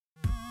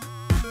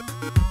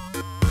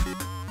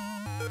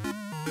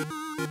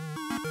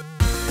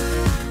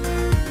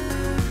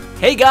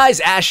Hey guys,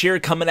 Ash here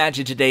coming at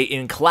you today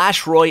in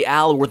Clash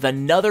Royale with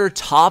another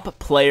top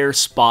player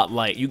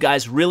spotlight. You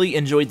guys really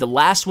enjoyed the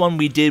last one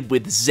we did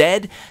with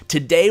Zed.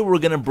 Today we're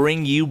going to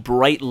bring you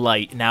Bright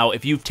Light. Now,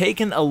 if you've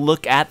taken a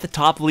look at the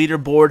top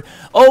leaderboard,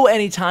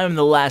 anytime in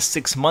the last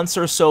 6 months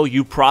or so,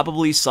 you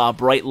probably saw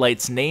Bright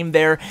Light's name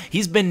there.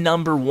 He's been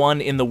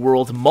 #1 in the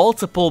world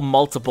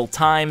multiple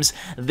times.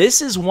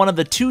 This is one of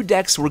the 2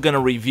 decks we're going to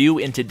review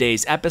in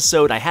today's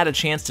episode. I had a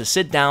chance to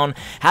sit down,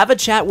 have a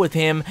chat with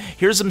him.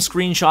 Here's some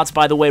screenshots.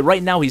 By the way,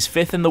 right now he's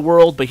 5th in the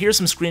world, but here's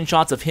some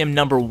screenshots of him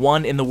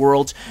 #1 in the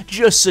world,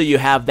 just so you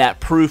have that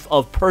proof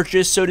of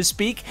purchase, so to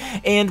speak.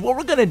 And what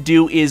we're going to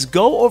do is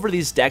go over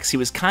these decks. He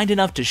was kind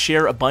enough to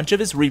share a bunch of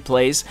his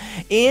replays,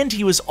 and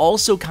he was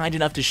also kind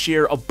enough to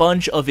share a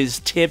bunch of his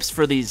tips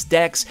for these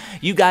decks.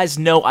 You guys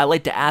know I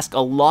like to ask a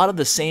lot of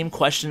the same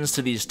questions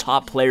to these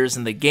top players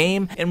in the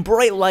game, and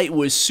Bright Light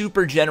was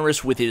super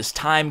generous with his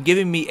time,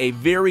 giving me a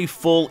very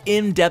full,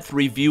 in-depth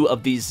review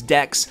of these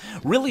decks,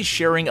 really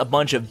sharing a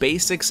bunch of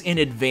basics and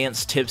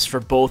advanced tips for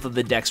both of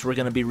the decks we're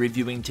going to be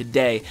reviewing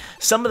today.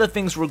 Some of the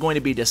things we're going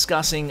to be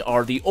discussing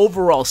are the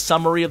overall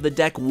summary of the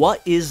deck. What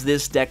is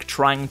this deck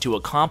trying to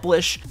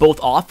accomplish, both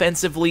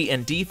offensively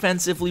and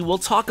defensively? We'll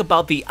talk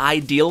about the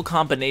ideal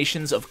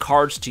combinations of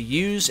cards to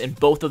use in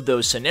both of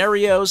those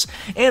scenarios,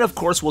 and of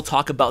course we'll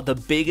talk about the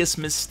biggest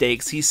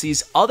mistakes he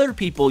sees other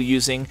people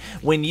using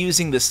when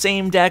using the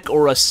same deck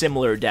or a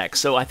similar deck.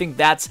 So I think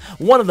that's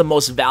one of the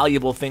most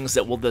valuable things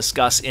that we'll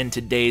discuss in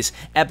today's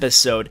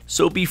episode.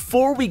 So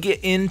before we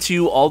get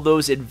into all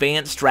those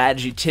advanced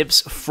strategy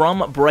tips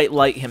from Bright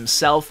Light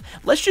himself,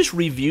 let's just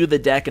review the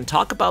deck and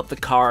talk about the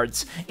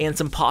cards and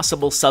some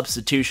possible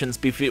substitutions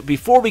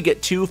before we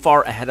get too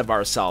far ahead of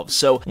ourselves.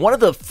 So one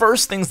of the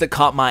first things that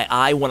caught my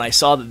eye when I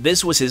saw that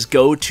this was his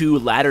go-to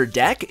ladder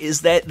deck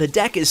is that the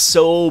deck is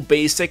so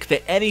basic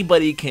that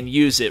anybody can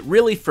use it,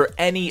 really for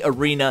any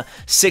Arena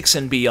 6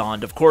 and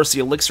beyond. Of course, the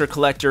Elixir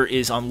Collector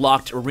is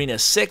unlocked Arena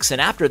 6, and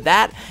after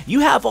that, you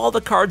have all the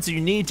cards you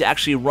need to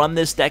actually run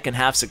this deck and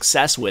have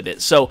success with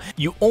it. So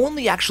you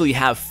only actually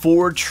have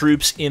 4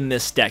 troops in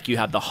this deck. You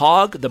have the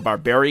Hog, the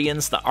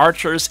Barbarians, the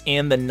Archers,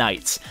 and the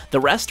Knights. The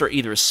rest are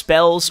either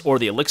spells or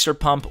the Elixir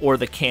Pump or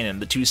the Cannon,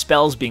 the 2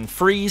 spells being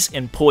Freeze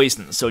and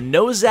Poison. So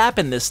no Zap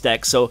in this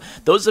deck, so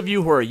those of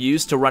you who are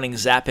used to running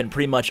Zap in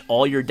pretty much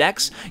all your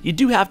decks, you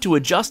do have to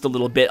adjust a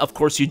little bit. Of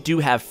course, you do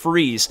have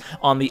Freeze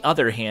on the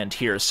other hand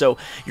here. So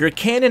your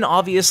Cannon,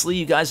 obviously,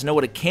 you guys know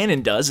what a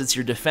Cannon does. It's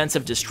your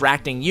defensive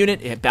distracting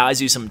unit. It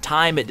buys you some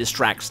time. It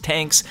distracts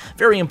tanks.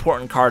 Very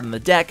important card in the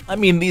deck. I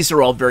mean, these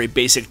are all very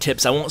basic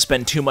tips. I won't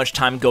spend too much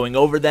time going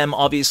over them.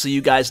 Obviously,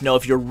 you guys know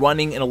if you're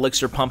running an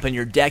Elixir Pump in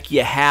your deck,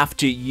 you have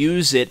to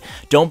use it.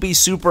 Don't be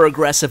super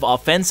aggressive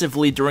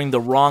offensively during the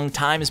wrong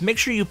times. Make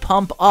sure you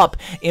pump up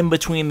in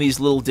between these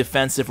little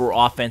defensive or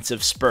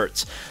offensive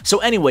spurts. So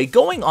anyway,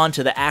 going on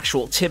to the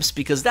actual tips,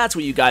 because that's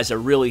what you guys are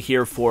really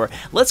here for,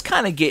 let's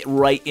kind of get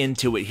right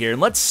into it here.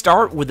 And let's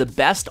start with the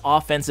best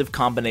offensive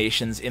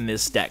combinations in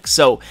this deck.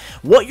 So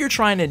what you're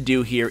trying to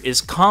do here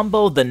is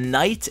combo the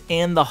Knight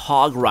and the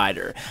Hog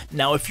Rider.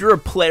 Now, if you're a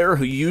player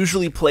who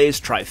usually plays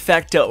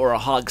Trifecta or a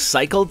Hog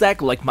Cycle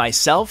deck like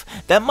myself,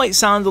 that might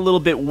sound a little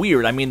bit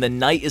weird. I mean, the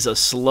Knight is a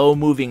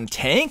slow-moving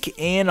tank,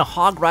 and a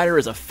Hog Rider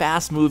is a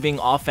fast-moving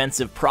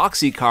offensive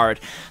proxy card.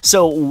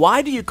 So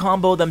why do you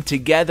combo them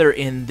together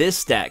in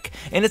this deck?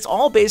 And it's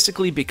all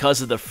basically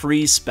because of the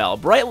freeze spell.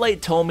 Bright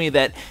Light told me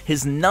that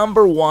his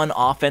 #1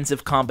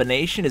 offensive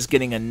combination is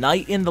getting a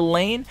Knight in the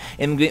lane,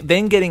 and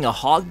then getting a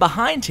Hog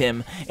behind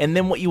him, and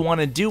then what you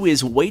want to do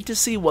is wait to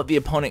see what the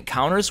opponent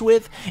counters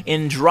with,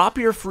 and drop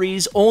your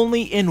freeze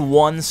only in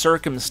one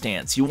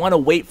circumstance. You want to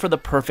wait for the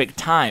perfect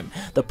time.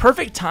 The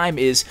perfect time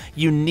is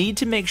you need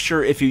to make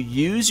sure if you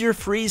use your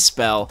freeze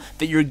spell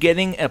that you're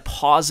getting a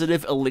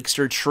positive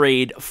elixir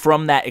trade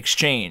from that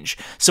exchange.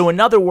 So in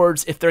other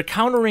words, if they're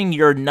countering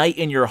your Knight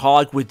and your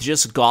Hog with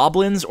just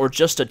goblins or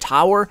just a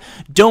tower,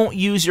 don't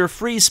use your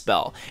freeze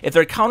spell. If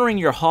they're countering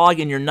your Hog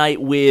and your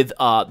Knight with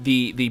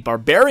the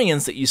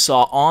Barbarians that you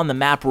saw on the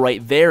map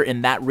right there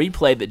in that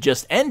replay that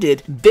just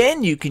ended,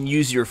 then you can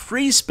use your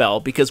freeze spell,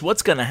 because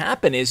what's going to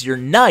happen is your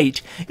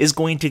Knight is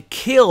going to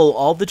kill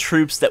all the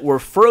troops that were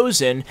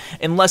frozen,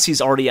 unless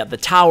he's already at the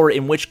tower,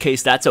 in which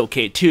case that's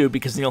okay too,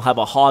 because then you'll have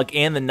a Hog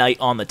and the Knight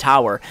on the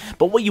tower.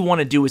 But what you want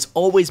to do is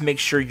always make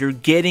sure you're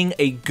getting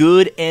a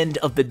good end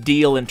of the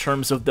deal in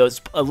terms of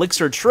those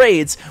elixir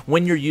trades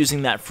when you're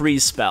using that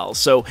freeze spell.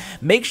 So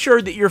make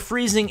sure that you're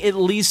freezing at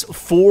least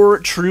 4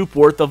 troop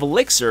worth of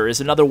elixir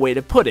is another way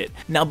to put it.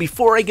 Now,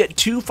 before I get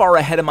too far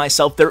ahead of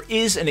myself, there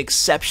is an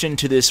exception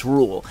to this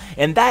rule,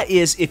 and that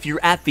is if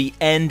you're at the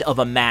end of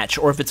a match,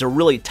 or if it's a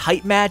really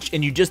tight match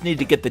and you just need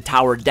to get the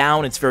tower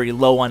down, it's very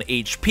low on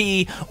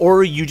HP,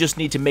 or you just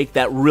need to make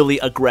that really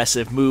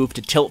aggressive move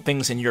to tilt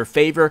things in your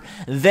favor,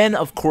 then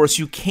of course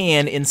you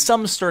can, in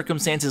some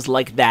circumstances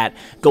like that,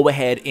 go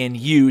ahead and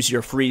use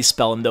your freeze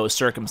spell in those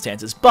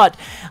circumstances. But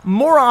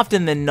more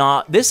often than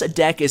not, this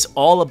deck is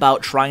all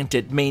about trying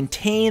to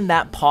maintain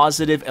that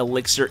positive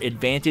elixir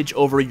advantage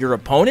over your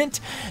opponent,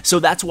 so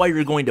that's why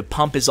you're going to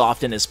pump as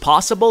often as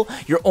possible,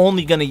 you're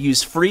only going to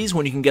use freeze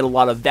when you can get a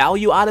lot of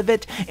value out of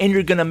it, and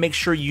you're going to make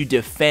sure you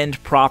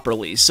defend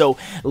properly. So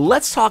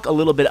let's talk a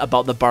little bit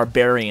about the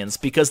Barbarians,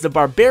 because the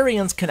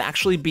Barbarians can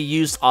actually be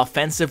used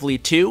offensively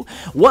too.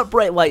 What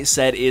Bright Light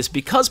said is,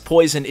 because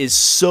Poison is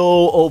so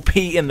OP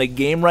in the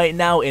game right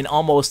now, and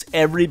almost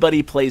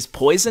everybody plays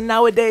Poison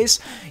nowadays,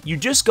 you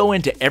just go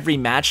into every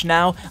match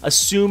now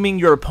assuming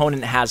your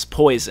opponent has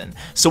Poison.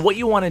 So what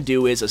you want to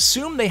do is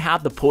assume they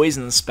have the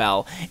Poison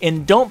spell,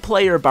 and don't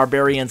play your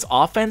Barbarians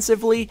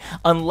offensively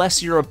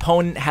unless your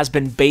opponent has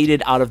been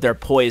baited out of their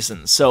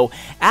Poison. So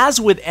as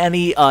with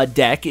any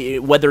deck,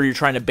 whether you're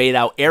trying to bait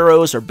out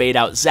arrows or bait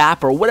out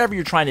zap or whatever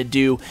you're trying to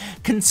do,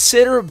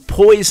 consider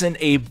Poison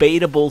a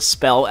baitable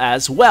spell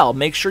as well.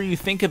 Make sure you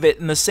think of it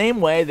in the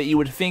same way that you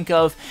would think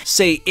of,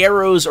 say,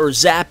 arrows or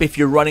zap if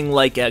you're running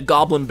like a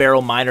Goblin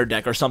Barrel Miner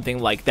deck or something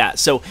like that.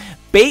 So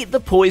bait the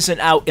Poison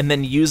out and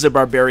then use the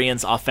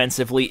Barbarians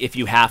offensively if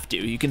you have to.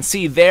 You can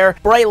see there,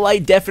 Bright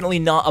Light definitely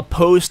not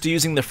opposed to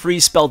using the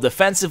freeze spell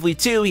defensively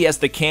too. He has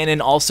the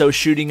cannon also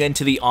shooting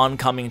into the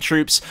oncoming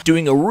troops,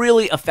 doing a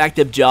really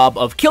effective job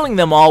of killing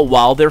them all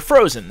while they're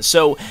frozen.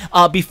 So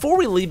before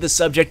we leave the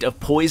subject of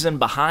Poison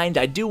behind,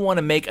 I do want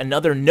to make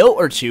another note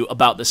or two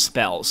about the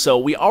spell. So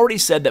we already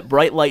said that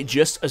Bright Light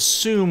just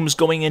assumes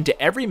going into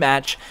every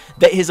match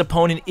that his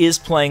opponent is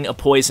playing a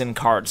Poison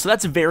card. So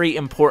that's very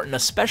important,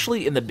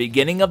 especially in the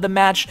beginning of the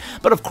match,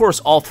 but of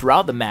course all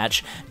throughout the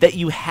match, that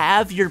you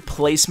have your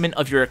placement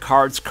of your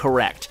cards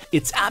correct.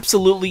 It's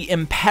absolutely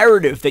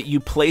imperative that you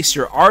place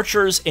your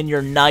archers and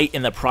your knight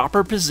in the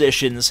proper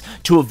positions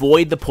to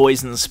avoid the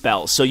Poison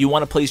spell. So you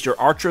want to place your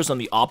archers on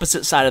the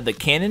opposite side of the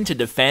cannon to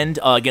defend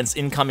against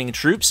incoming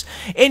troops,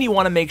 and you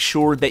want to make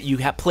sure that you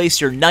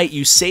place your knight,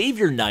 you save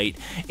your knight,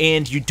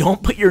 and you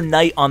don't put your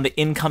knight on the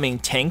incoming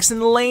tanks in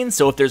the lane.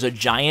 So if there's a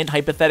giant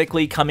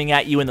hypothetically coming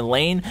at you in the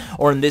lane,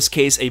 or in this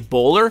case a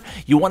bowler,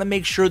 you want to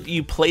make sure that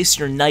you place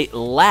your knight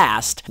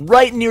last,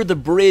 right near the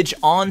bridge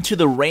onto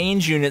the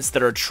range units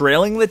that are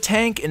trailing the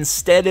tank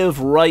instead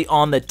of right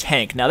on the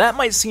tank. Now that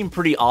might seem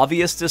pretty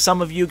obvious to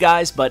some of you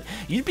guys, but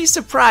you'd be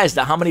surprised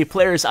at how many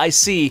players I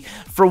see,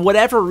 for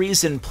whatever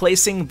reason,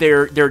 placing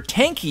their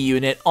tanky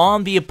unit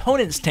on the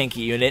opponent's tanky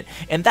unit,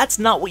 and that's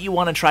not what you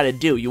want to try to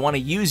do. You want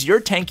to use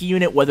your tanky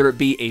unit, whether it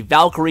be a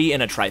Valkyrie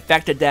in a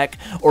Trifecta deck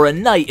or a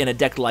Knight in a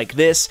deck like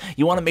this.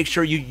 You want to make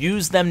sure you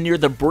use them near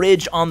the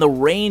bridge on the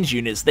range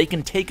units. They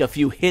can take a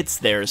few hits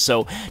there,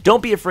 so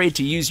don't be afraid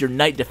to use your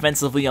knight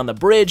defensively on the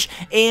bridge,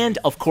 and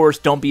of course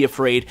don't be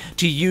afraid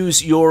to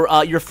use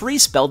your free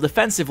spell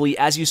defensively,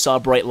 as you saw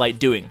Bright Light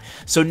doing.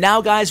 So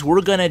now guys,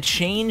 we're gonna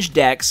change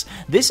decks.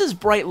 This is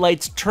Bright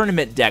Light's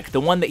tournament deck,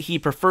 the one that he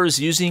prefers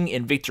using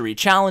in victory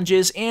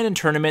challenges and in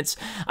tournaments.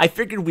 I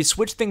figured we'd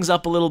switch things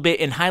up a little bit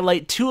and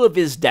highlight two of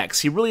his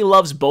decks. He really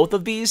loves both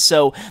of these,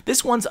 so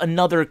this one's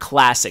another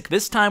classic.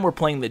 This time we're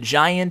playing the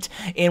Giant,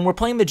 and we're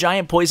playing the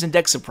Giant Poison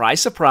deck.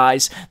 Surprise,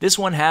 surprise. This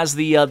one has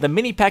the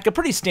mini pack, a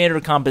pretty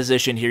standard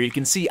composition here. You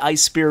can see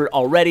Ice Spirit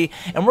already,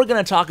 and we're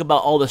going to talk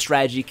about all the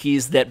strategy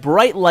keys that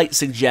Bright Light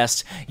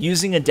suggests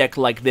using a deck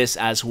like this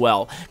as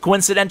well.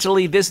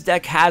 Coincidentally, this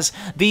deck has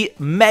the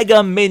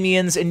Mega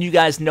Minions, and you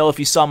guys know if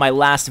you saw my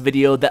last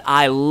video that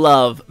I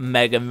love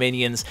Mega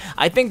Minions.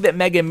 I think that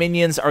Mega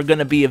Minions are going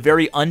to be a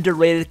very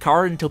underrated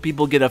card until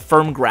people get a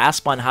firm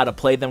grasp on how to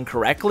play them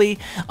correctly.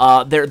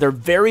 They're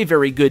very,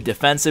 very good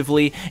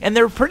defensively, and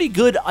they're pretty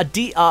good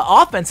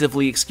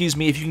offensively, excuse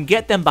me, if you can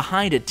get them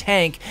behind a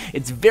tank.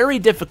 It's very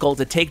difficult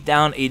to take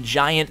down a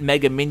giant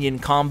Mega Minion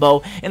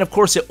combo, and of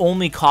course it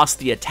only costs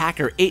the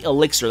attacker 8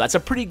 elixir. That's a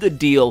pretty good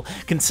deal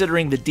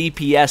considering the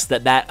DPS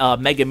that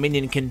Mega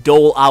Minion can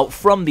dole out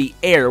from the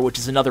air, which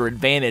is another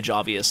advantage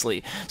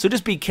obviously. So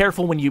just be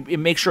careful when you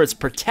make sure it's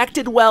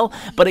protected well,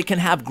 but it can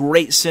have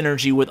great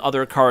synergy with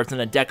other cards in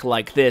a deck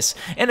like this.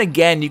 And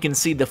again, you can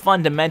see the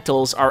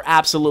fundamentals are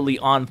absolutely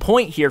on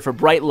point here for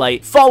Bright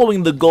Light,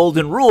 following the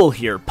golden rule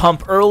here: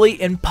 pump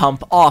early and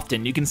pump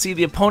often. You can see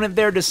the opponent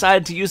there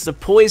decided to use the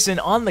Poison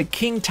on the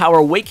King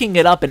Tower, waking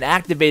it up and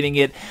activating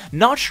it.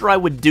 Not sure I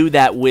would do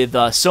that with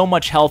so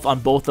much health on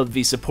both of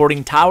the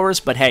supporting towers,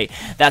 but hey,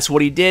 that's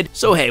what he did.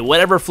 So hey,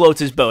 whatever floats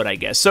his boat, I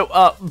guess.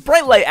 So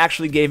Bright Light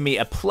actually gave me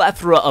a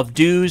plethora of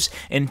do's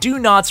and do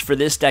nots for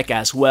this deck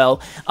as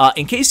well.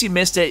 In case you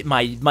missed it,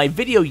 my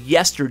video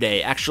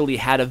yesterday actually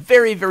had a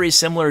very, very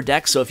similar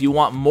deck, so if you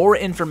want more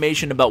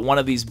information about one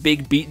of these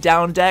big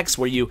beatdown decks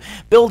where you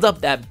build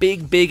up that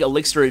big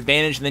elixir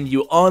advantage and then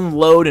you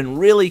unload and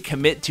really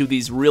commit to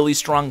these really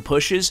strong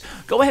pushes,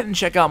 go ahead and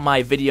check out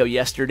my video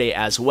yesterday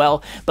as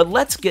well. But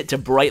let's get to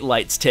Bright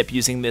Light's tip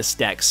using this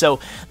deck. So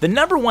the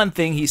number one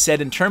thing he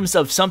said in terms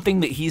of something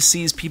that he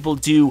sees people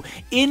do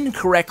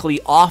incorrectly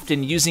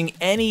often using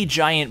any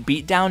giant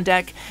beatdown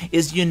deck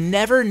is you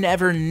never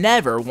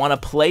want to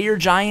play your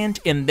giant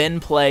and then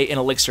play an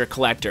elixir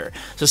collector.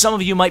 So some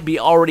of you might be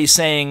already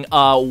saying,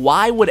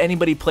 why would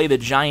anybody play the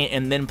giant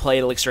and then play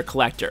an elixir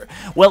collector?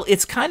 Well,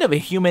 it's kind of a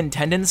human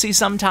tendency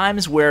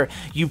sometimes where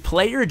you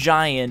play your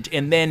giant,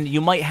 and then you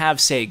might have,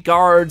 say,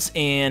 guards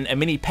and a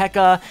mini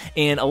P.E.K.K.A.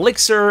 and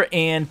elixir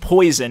and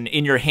poison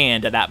in your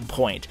hand at that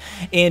point.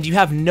 And you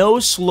have no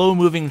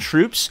slow-moving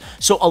troops,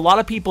 so a lot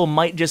of people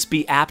might just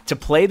be apt to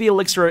play the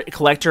elixir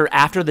collector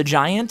after the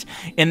giant,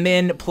 and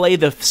then play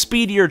the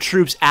speedier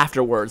troops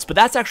afterwards. But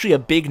that's actually a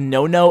big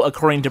no-no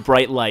according to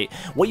Bright Light.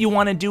 What you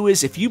want to do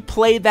is, if you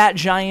play that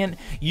giant,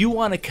 you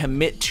want to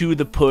commit to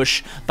the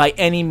push by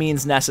any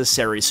means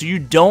necessary. So you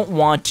don't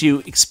want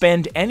to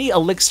expend any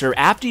elixir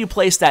after you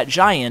place that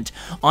giant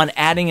on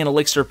adding an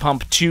elixir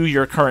pump to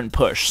your current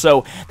push.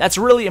 So that's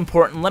really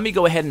important. Let me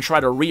go ahead and try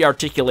to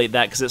re-articulate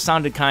that because it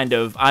sounded kind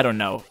of, I don't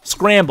know,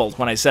 scrambled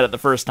when I said it the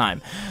first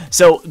time.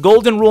 So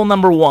golden rule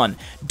number 1,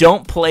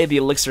 don't play the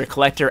elixir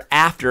collector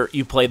after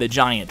you play the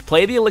giant.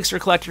 Play the elixir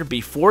collector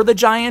before the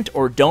giant,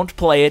 or don't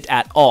play it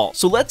at all.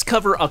 So let's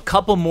cover a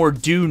couple more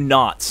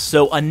do-nots.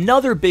 So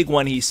another big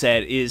one he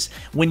said is,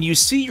 when you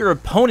see your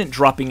opponent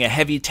dropping a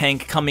heavy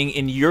tank coming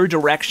in your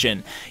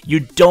direction, you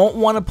don't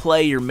want to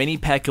play your mini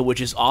P.E.K.K.A.,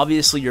 which is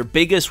obviously your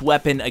biggest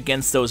weapon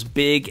against those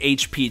big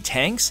HP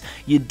tanks.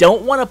 You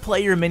don't want to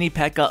play your mini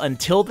P.E.K.K.A.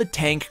 until the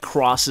tank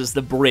crosses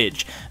the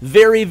bridge.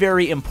 Very,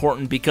 very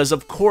important, because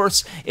of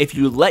course, if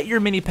you let your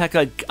mini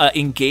P.E.K.K.A.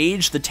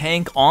 engage the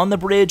tank on the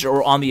bridge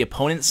or on the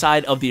opponent's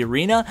side of the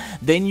arena,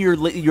 then you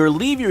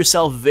leave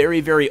yourself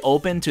very, very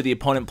open to the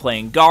opponent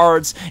playing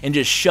guards and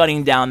just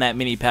shutting down that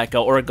mini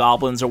P.E.K.K.A. or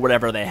goblins or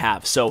whatever they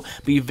have. So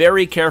be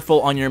very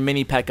careful on your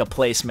mini P.E.K.K.A.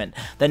 placement.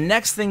 The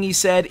next thing he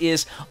said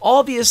is,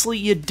 obviously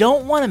you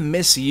don't want to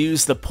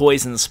misuse the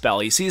poison spell.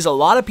 He sees a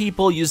lot of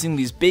people using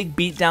these big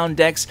beatdown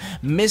decks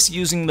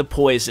misusing the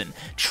poison.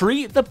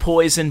 Treat the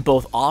poison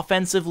both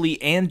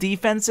offensively and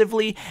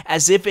defensively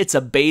as if it's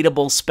a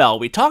baitable spell.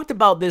 We talked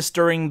about this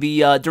during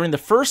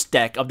the first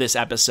deck of this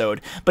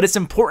episode, but it's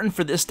important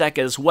for this deck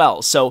as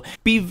well. So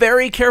be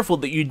very careful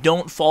that you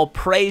don't fall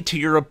prey to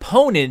your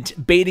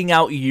opponent baiting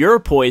out your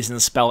poison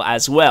spell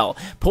as well.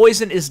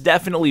 Poison is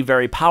definitely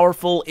very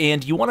powerful,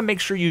 and you want to make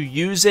sure you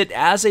use it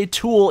as a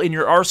tool in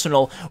your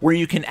arsenal where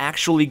you can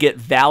actually get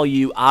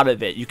value out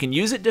of it. You can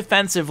use it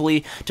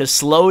defensively to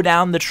slow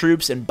down the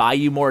troops and buy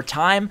you more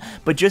time,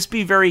 but just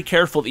be very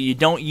careful that you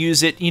don't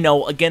use it, you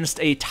know, against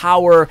a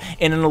tower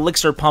and an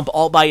elixir pump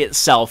all by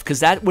itself, because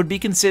that would be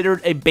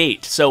considered a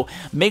bait. So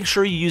make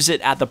sure you use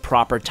it at the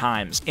proper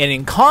times. And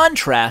in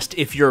contrast,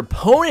 if your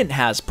opponent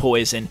has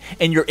poison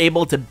and you're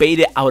able to bait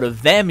it out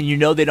of them, and you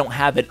know they don't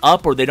have it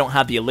up or they don't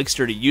have the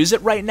elixir to use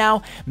it right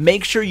now,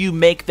 make sure you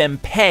make them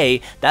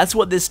pay. That's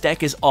what this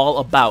deck is all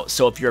about.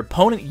 So if your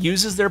opponent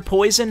uses their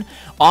poison,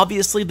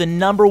 obviously the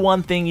number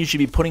one thing you should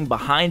be putting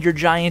behind your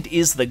giant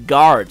is the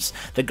guards.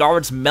 The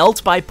guards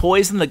melt by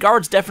poison. The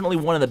guard's definitely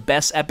one of the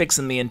best epics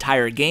in the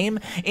entire game,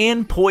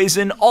 and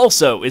poison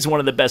also is one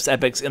of the best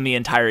epics in the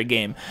entire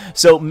game.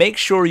 So make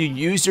sure you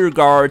use your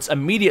guards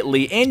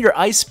immediately and your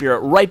ice spirit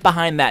right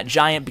behind that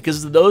giant,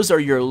 because those are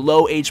your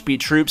low HP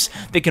troops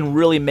that can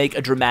really make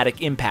a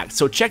dramatic impact.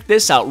 So check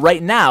this out.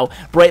 Right now,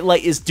 Bright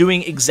Light is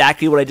doing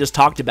exactly what I just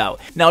talked about.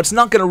 Now, it's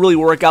not going to really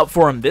work out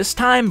for him this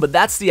time, but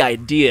that's the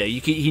idea.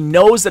 He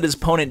knows that his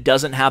opponent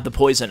doesn't have the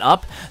poison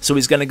up, so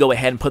he's going to go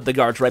ahead and put the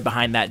guards right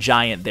behind that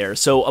giant there.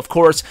 So, of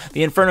course,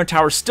 the Inferno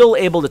Tower is still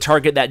able to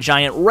target that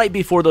giant right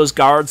before those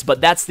guards,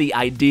 but that's the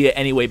idea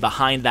anyway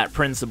behind that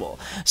principle.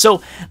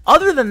 So,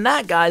 other than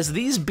that, guys,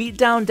 these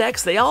beatdown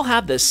decks, they all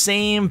have the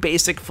same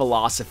basic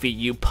philosophy.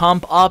 You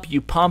pump up,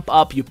 you pump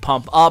up, you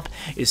pump up.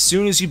 As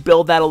soon as you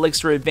build that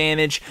elixir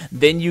advantage,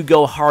 then you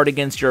go hard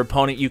against your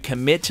opponent. You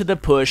commit to the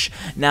push.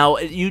 Now,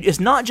 it's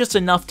not just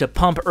enough to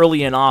pump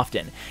early and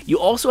often. You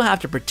also have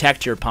to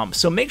protect your pump.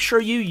 So make sure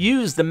you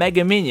use the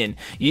Mega Minion,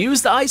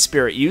 use the Ice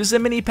Spirit, use the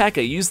Mini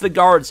P.E.K.K.A., use the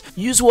guards,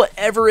 use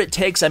whatever it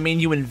takes. I mean,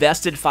 you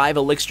invested 5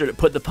 elixir to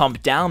put the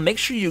pump down. Make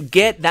sure you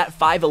get that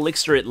 5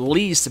 elixir at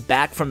least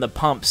back from the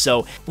pump.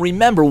 So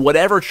remember,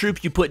 whatever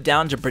troop you put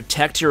down to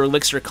protect your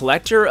elixir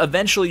collector,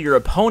 eventually your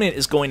opponent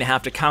is going to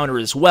have to counter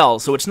as well.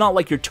 So it's not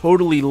like you're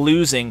totally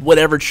losing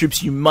whatever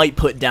troops you might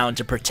put down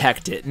to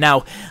protect it.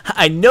 Now,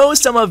 I know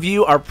some of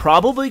you are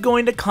probably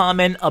going to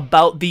comment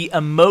about the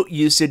emote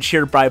usage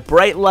here by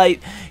Bright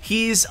Light.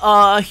 He's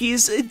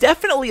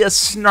definitely a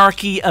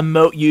snarky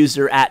emote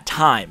user at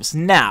times.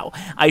 Now,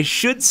 I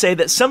should say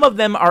that some of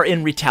them are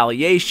in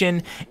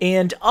retaliation,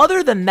 and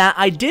other than that,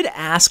 I did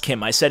ask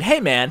him. I said, hey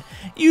man,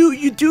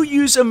 you do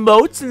use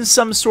emotes in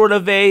some sort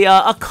of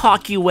a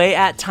cocky way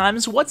at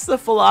times. What's the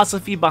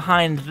philosophy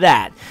behind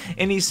that?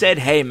 And he said,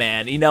 hey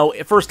man, you know,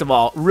 first of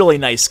all, really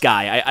nice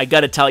guy. I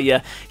gotta tell you,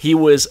 he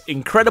was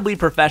incredibly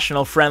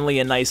professional, friendly,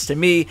 and nice to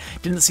me.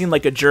 Didn't seem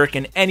like a jerk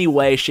in any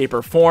way, shape,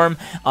 or form.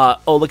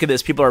 Oh, look at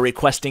this. People are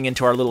requesting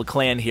into our little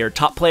clan here.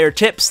 Top player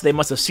tips. They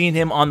must have seen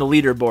him on the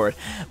leaderboard.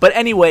 But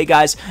anyway,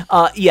 guys,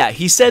 yeah,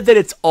 he said that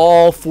it's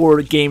all for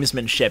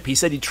gamesmanship. He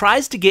said he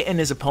tries to get in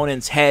his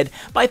opponent's head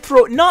by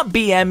not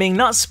being DMing,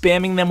 not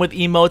spamming them with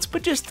emotes,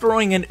 but just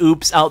throwing an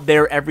oops out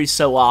there every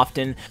so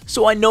often.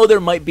 So I know there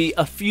might be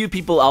a few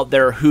people out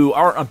there who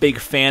aren't a big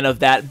fan of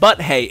that,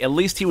 but hey, at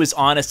least he was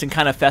honest and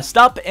kind of fessed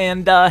up,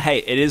 and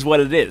hey, it is what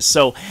it is.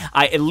 So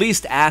I at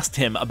least asked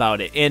him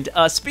about it. And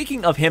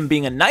speaking of him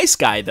being a nice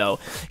guy though,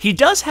 he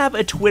does have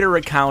a Twitter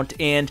account,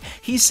 and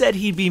he said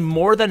he'd be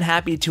more than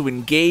happy to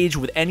engage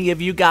with any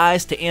of you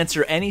guys to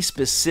answer any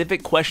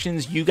specific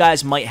questions you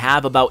guys might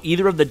have about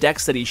either of the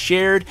decks that he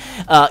shared.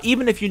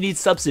 Even if you need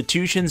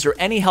substitutions or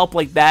any help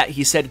like that,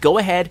 he said go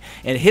ahead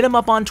and hit him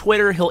up on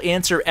Twitter. He'll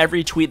answer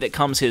every tweet that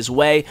comes his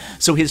way.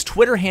 So his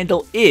Twitter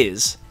handle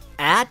is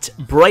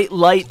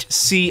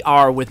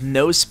 @BrightlightCR with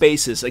no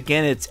spaces.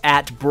 Again, it's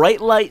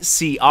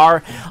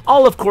 @BrightlightCR.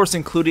 I'll of course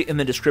include it in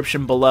the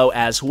description below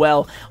as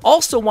well.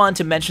 Also wanted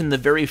to mention the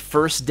very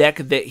first deck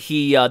that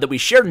that we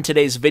shared in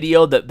today's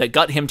video that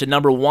got him to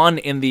 #1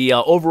 in the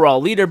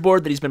overall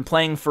leaderboard that he's been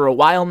playing for a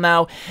while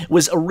now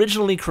was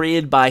originally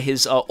created by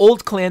his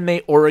old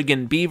clanmate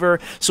Oregon Beaver,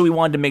 so we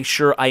wanted to make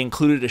sure I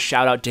included a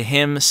shout out to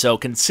him, so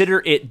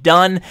consider it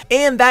done.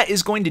 And that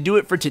is going to do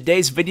it for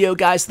today's video,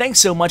 guys. Thanks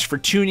so much for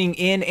tuning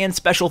in, and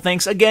special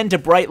thanks again to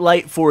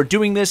Brightlight for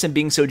doing this and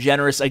being so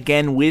generous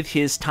again with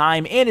his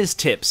time and his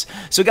tips.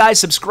 So guys,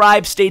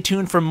 subscribe, stay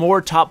tuned for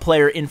more top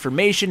player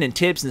information and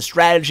tips and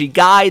strategy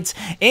guides,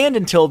 and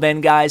until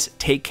then guys,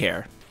 take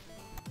care.